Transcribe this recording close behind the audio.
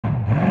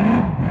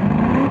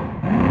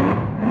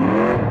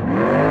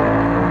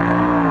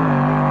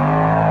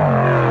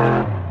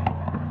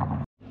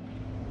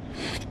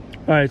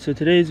Alright, so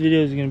today's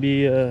video is going to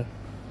be a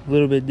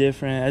little bit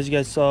different. As you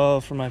guys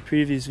saw from my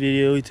previous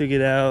video, we took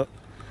it out,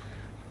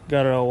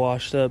 got it all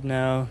washed up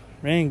now.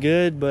 Ran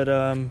good, but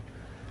at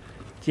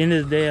the end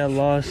of the day I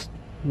lost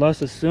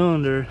a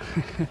cylinder.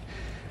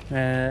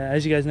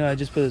 As you guys know, I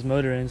just put this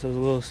motor in, so I was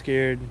a little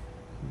scared.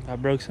 I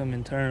broke some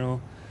internal,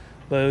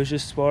 but it was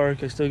just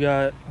spark. I still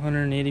got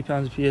 180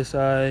 pounds of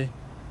PSI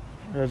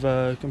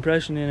of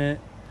compression in it,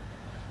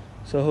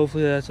 so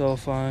hopefully that's all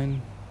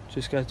fine.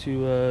 Just got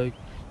to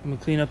I'm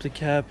gonna clean up the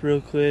cap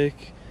real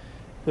quick,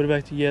 put it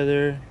back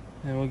together,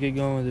 and we'll get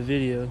going with the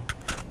video.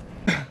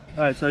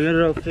 Alright, so I got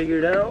it all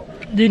figured out.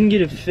 Didn't get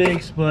it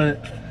fixed,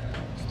 but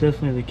it's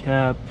definitely the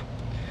cap.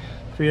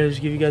 Figured I'd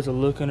just give you guys a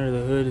look under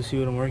the hood to see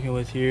what I'm working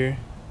with here.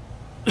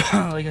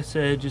 Like I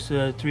said, just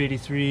a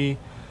 383.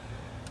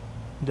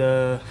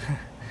 The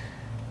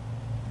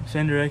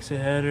fender exit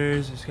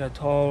headers. It's got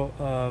tall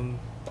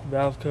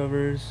valve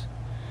covers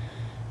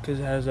because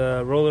it has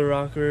roller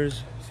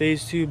rockers,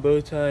 phase 2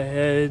 bow tie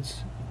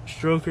heads,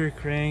 stroker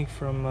crank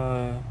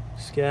from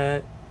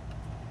Scat.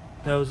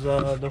 That was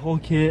the whole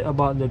kit. I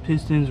bought the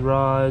pistons,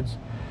 rods,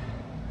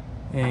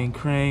 and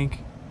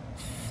crank,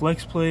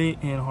 flex plate,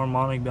 and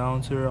harmonic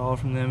balancer, all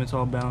from them. It's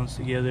all balanced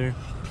together.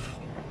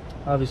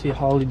 Obviously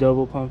Holley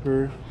double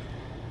pumper.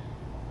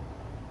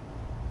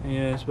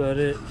 Yeah, that's about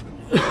it.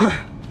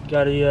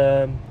 Got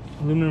a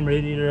aluminum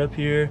radiator up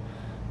here,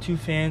 2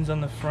 fans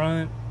on the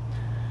front.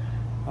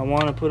 I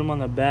want to put them on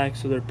the back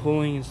so they're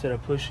pulling instead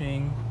of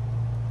pushing.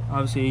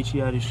 Obviously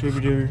HEI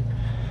distributor.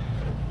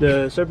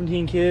 The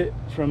serpentine kit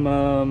from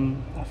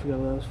I forgot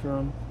what that was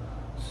from.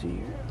 Let's see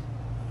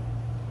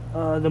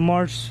here. The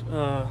March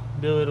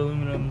billet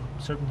aluminum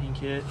serpentine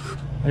kit.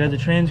 I got the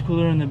trans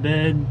cooler in the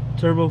bed,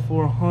 turbo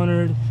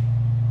 400,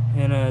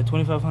 and a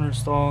 2500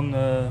 stall on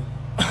the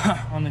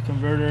on the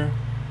converter.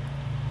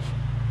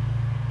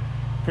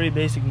 Pretty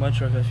basic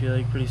Mudtruck, I feel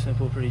like. Pretty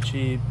simple, pretty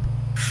cheap.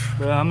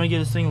 But I'm gonna get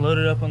this thing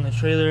loaded up on the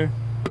trailer.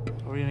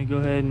 We're gonna go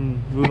ahead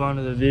and move on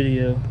to the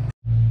video.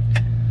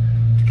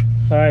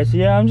 Alright, so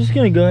yeah, I'm just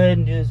gonna go ahead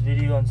and do this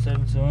video on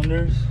 7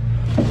 cylinders.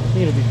 I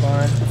think it'll be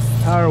fine.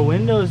 Power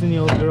windows in the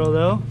old girl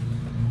though.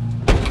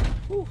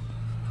 Whew.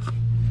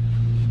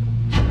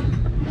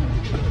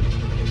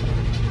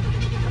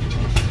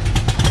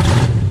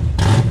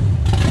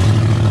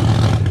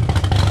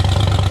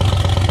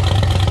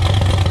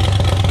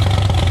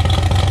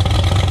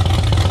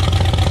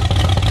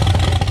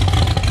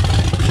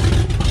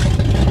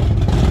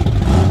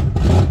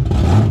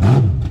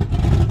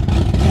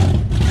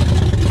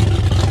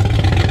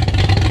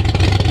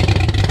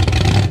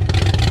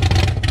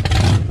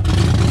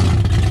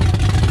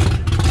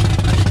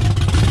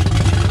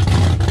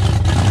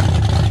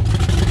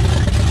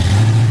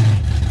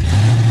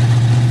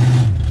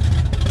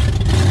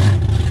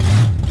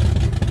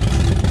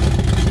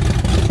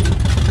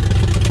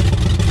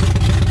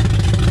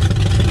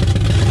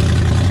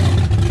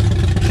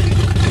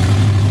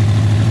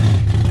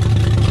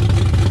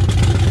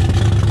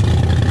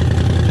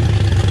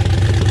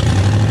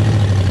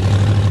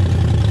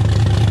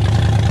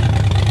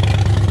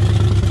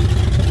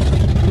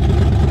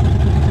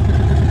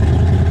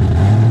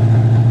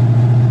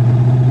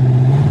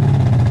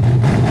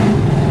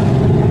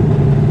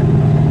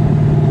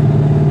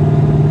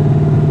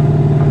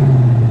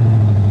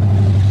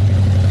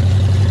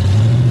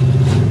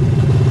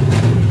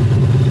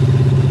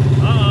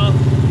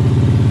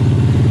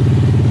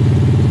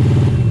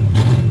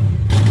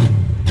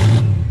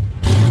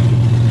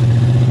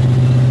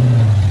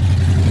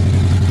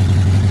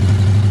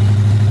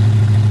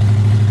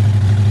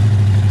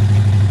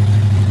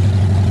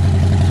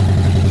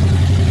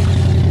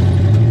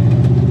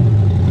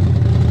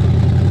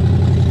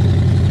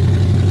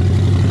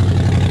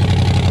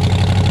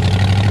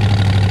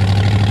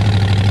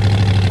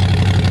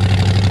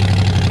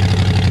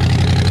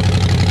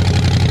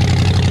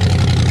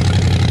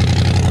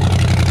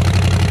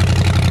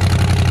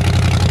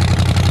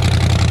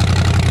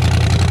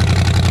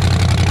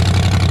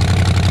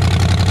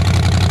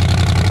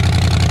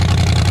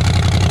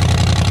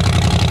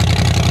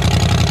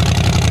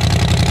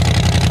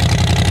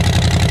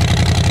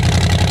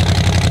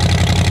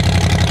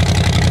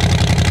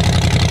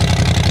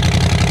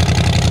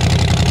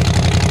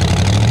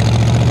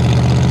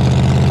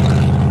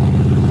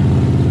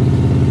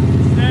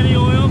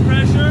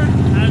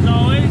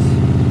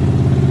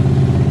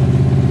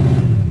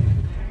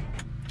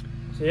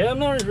 Yeah, I'm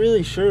not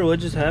really sure what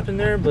just happened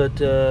there, but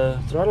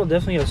throttle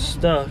definitely got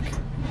stuck.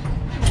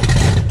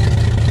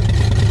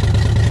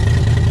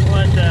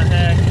 What the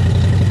heck?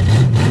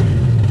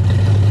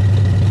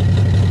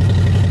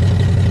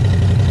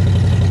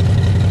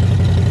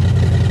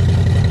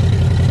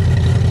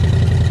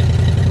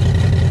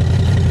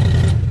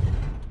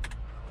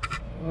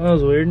 That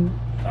was weird.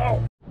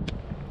 Oh.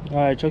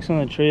 Alright, truck's on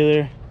the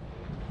trailer.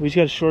 We just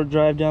got a short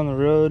drive down the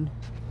road.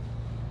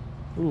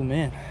 Ooh,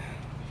 man.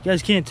 You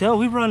guys can't tell,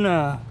 we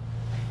run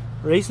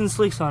racing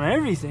slicks on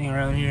everything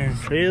around here.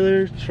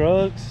 Trailer,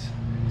 trucks,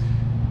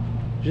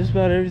 just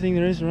about everything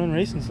there is to run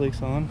racing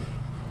slicks on.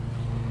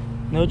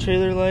 No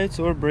trailer lights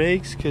or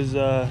brakes because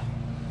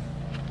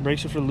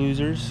Brakes are for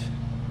losers.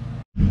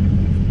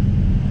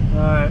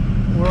 Alright,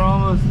 we're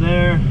almost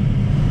there.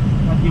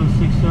 Got the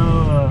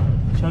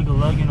 060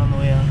 chug-a-lugging on the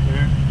way out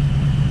there.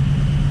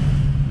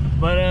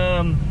 But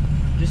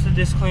just a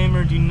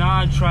disclaimer, do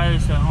not try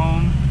this at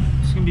home.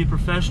 This is gonna be a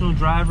professional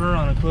driver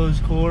on a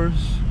closed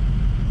course.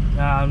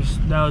 That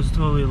was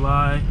totally a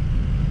lie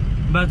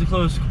about the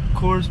closed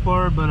course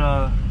part, but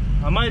I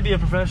might be a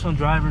professional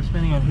driver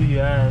depending on who you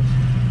ask.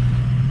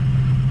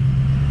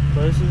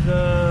 But this is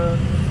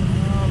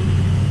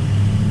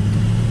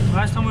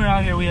last time we were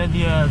out here, we had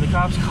the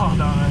cops called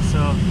on us,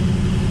 so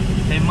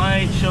they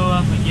might show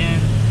up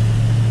again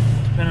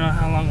depending on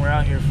how long we're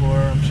out here for.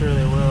 I'm sure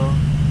they will.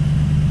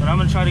 But I'm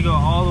gonna try to go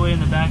all the way in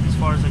the back as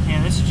far as I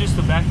can. This is just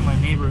the back of my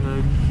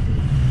neighborhood.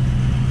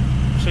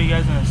 I'll show you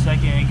guys in a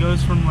second. It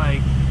goes from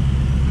like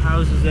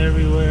houses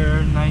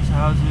everywhere, nice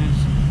houses,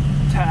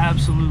 to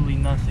absolutely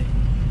nothing.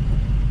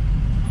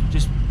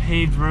 Just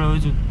paved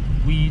roads with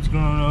weeds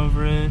growing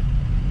over it.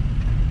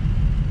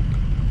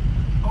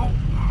 Oh.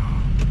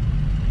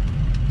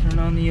 Turn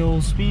on the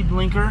old speed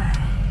blinker.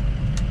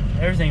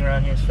 Everything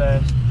around here is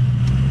fast.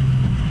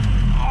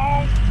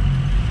 Oh.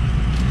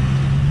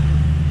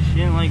 She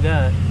didn't like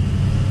that.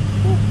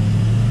 Woo.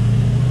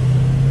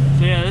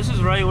 So yeah, this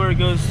is right where it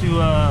goes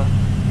to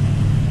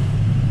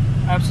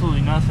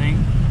absolutely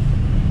nothing.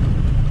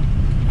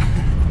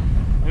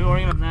 We've been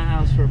working on that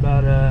house for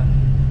about a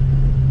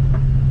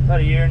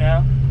year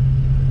now.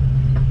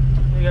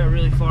 We got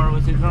really far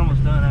with it. We're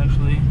almost done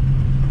actually.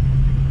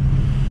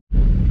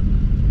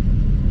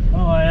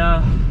 Oh,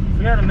 I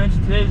forgot to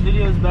mention today's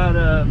video is about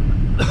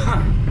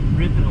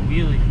ripping a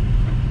wheelie,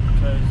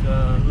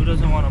 because who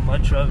doesn't want a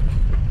mud truck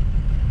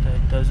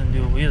that doesn't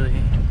do a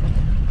wheelie?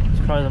 It's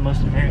probably the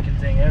most American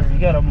thing ever. You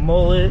got a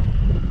mullet,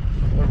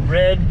 a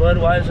red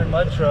Budweiser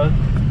mud truck,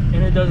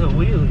 and it does a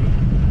wheelie.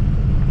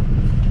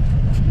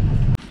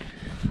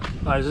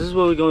 Alright, so this is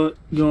what we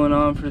going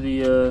on for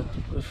the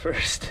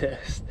first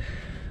test.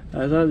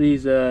 I thought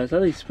these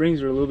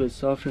springs were a little bit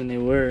softer than they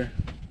were,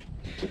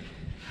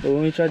 but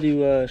when we tried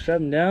to strap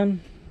them down,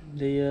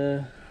 they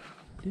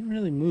didn't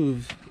really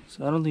move.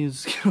 So I don't think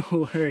it's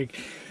gonna work.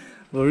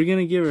 But we're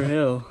gonna give her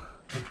hell.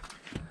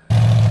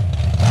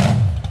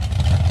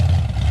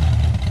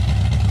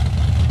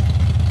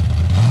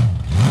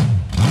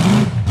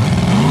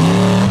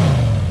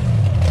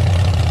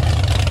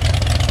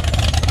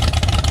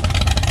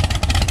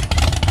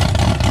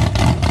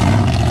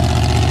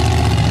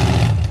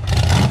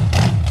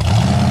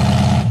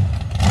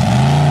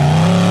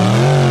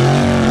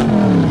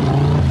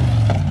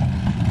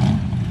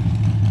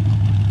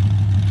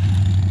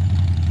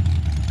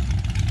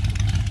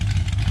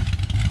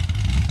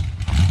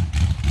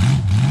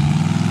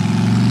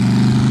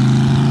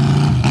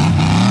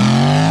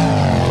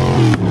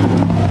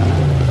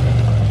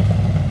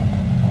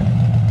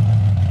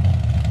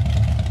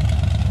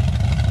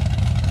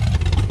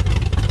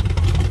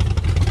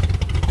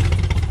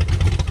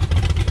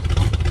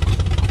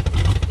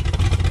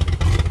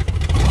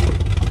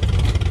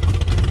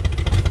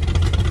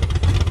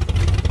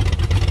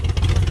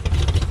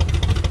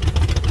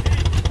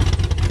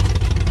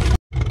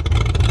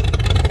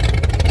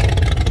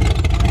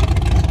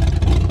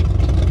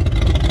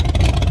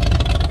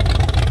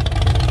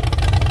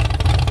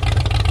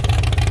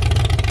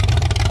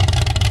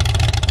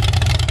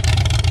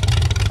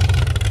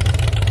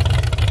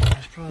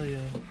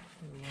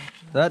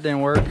 That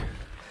didn't work.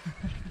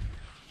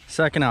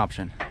 Second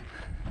option.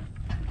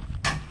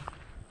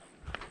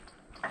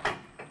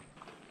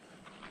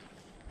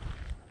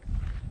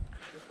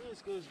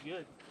 This goes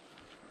good.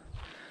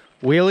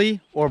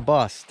 Wheelie or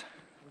bust?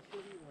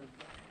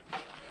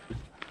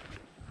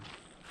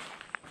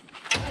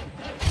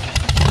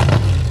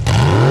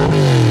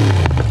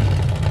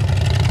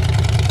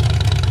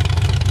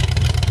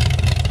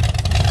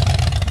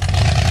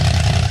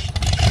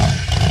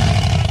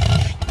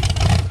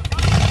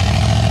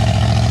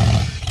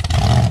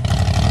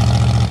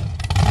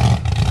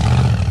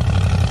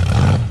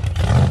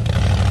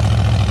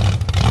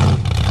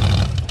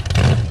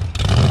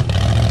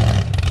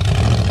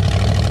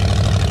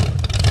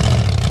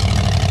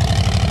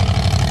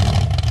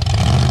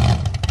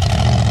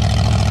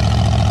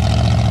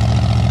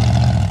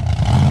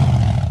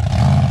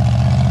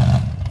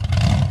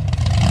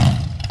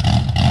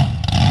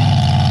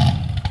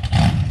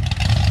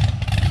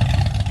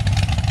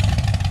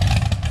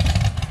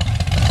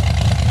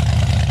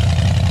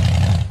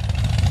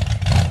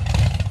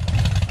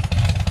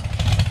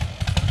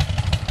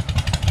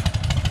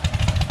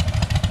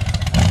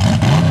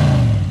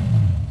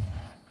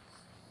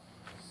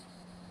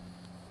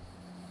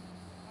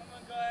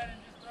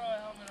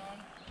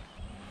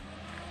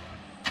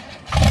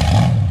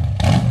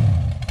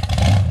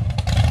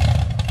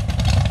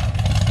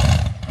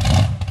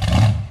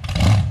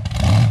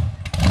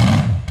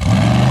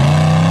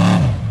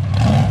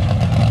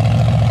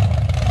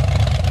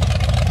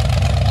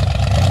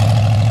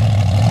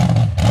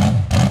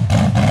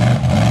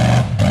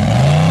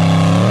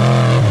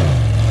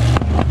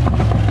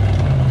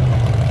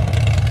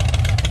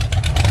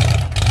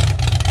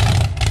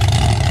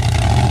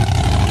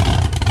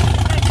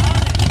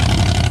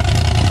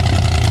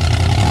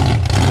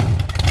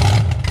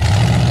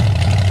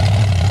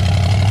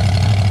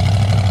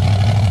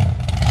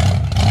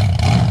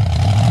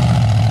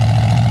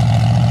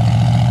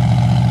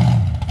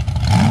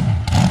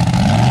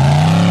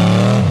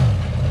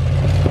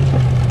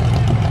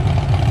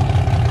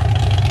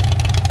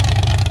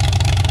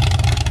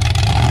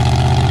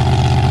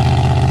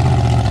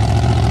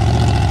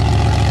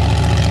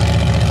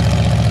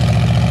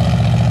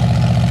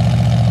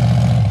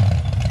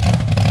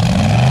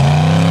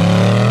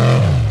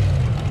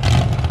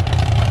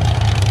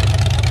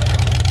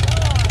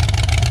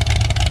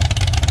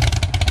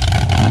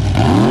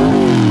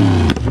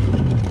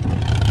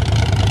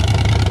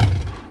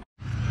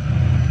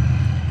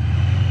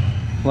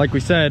 Like we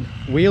said,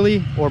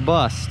 wheelie or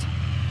bust.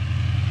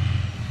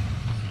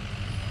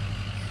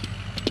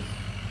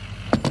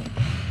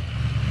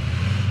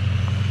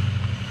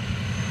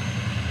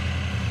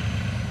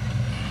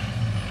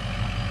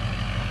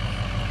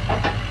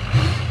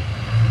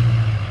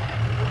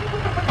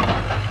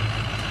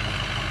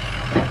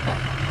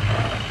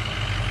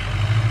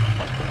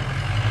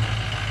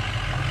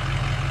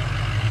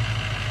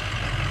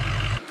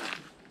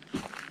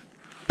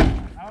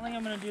 I don't think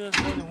I'm gonna do this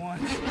more than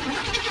once.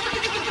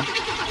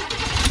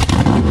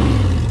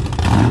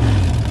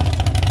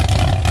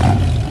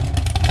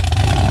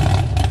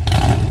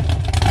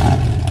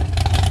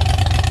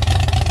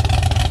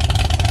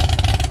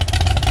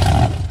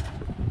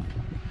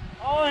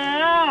 Oh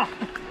yeah!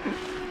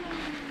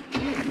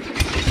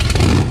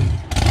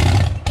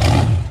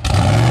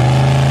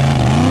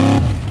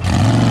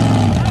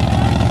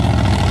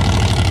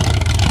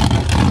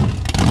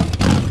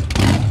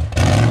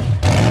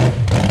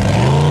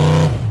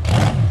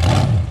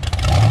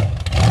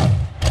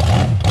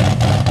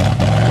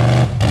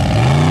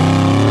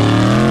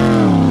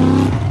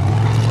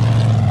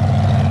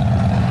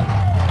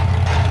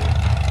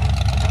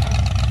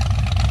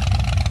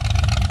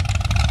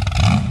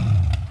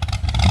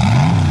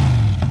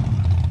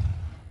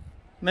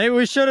 Maybe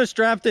we should have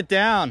strapped it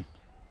down.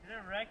 Did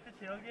it wreck the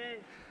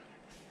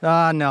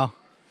tailgate? No.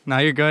 No,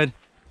 you're good.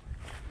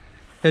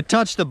 It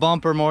touched the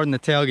bumper more than the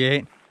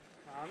tailgate.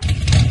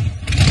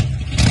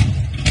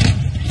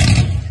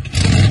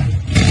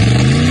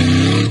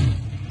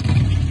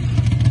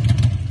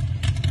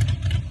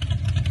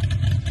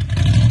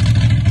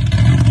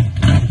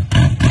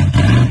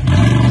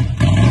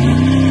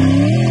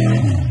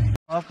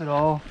 Off at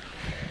all.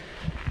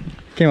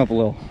 Came up a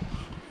little.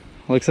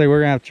 Looks like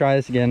we're gonna have to try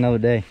this again another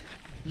day.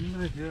 I'm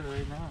gonna do it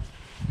right now.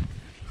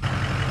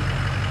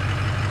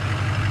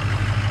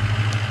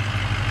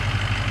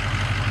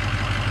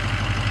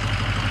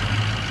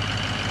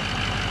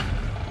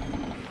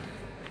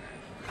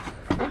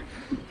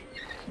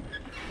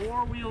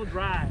 Four-wheel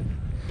drive.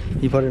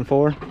 You put it in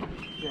 4?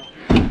 Yeah.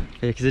 Yeah,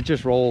 because it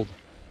just rolled.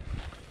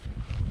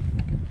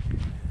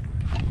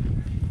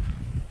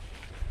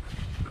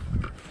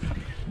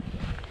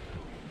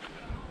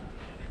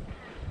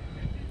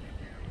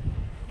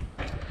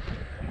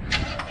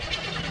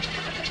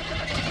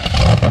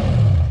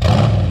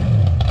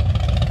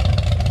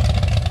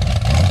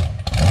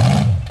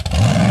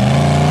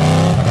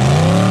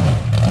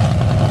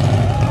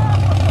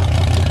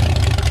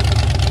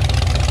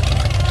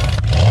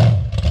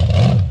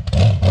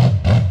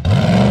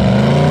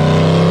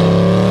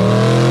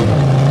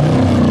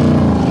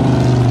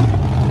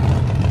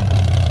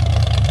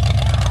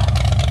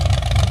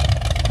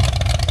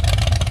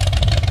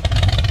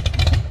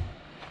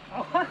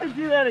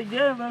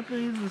 Again, I'm after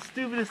this is the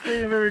stupidest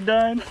thing I've ever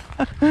done.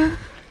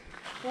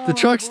 The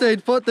truck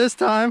stayed put this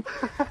time.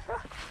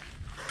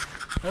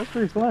 That's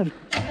pretty fun.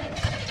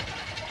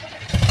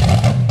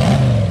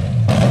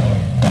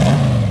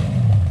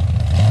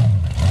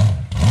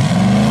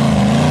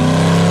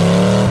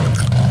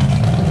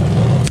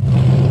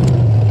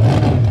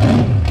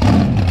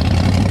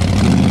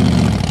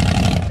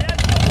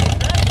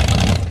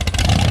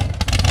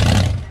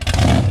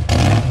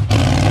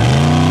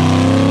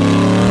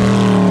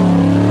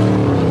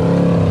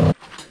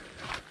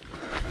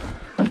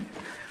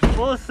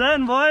 Full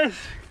send, boys.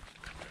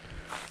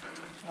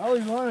 I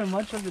always wanted a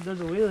Mudtruck that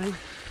does a wheelie.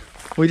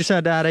 We just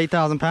had to add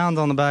 8,000 pounds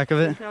on the back of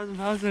it. 8,000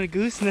 pounds in a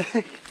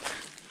gooseneck.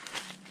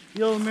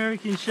 The old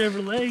American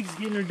Chevrolet's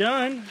getting her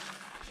done.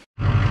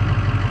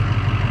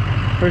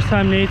 First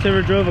time Nate's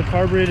ever drove a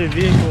carbureted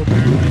vehicle,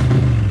 apparently.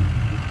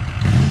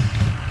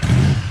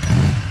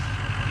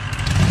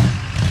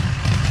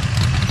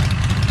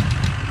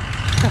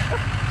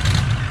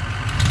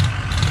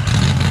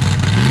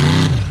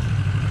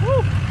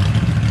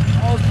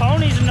 All those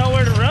ponies and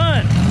nowhere to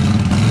run.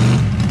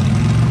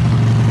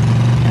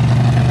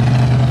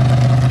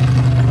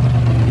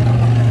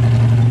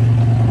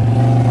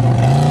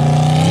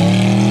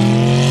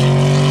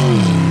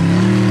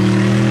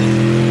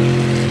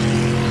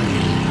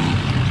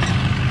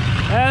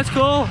 That's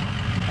cool.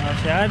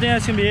 I think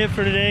that's gonna be it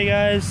for today,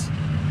 guys.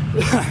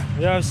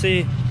 We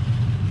obviously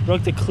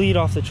broke the cleat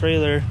off the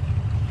trailer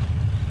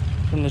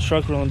from the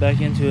truck rolling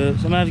back into it,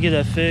 so I'm gonna have to get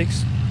that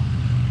fixed.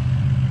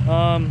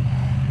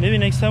 Maybe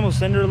next time we'll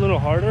send her a little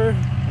harder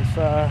if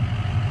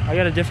I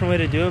got a different way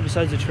to do it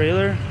besides the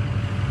trailer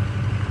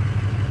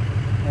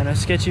and a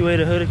sketchy way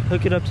to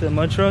hook it up to the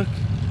Mudtruck.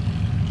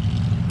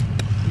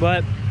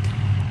 But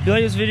if you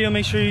like this video,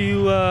 make sure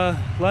you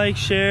like,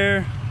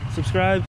 share, subscribe.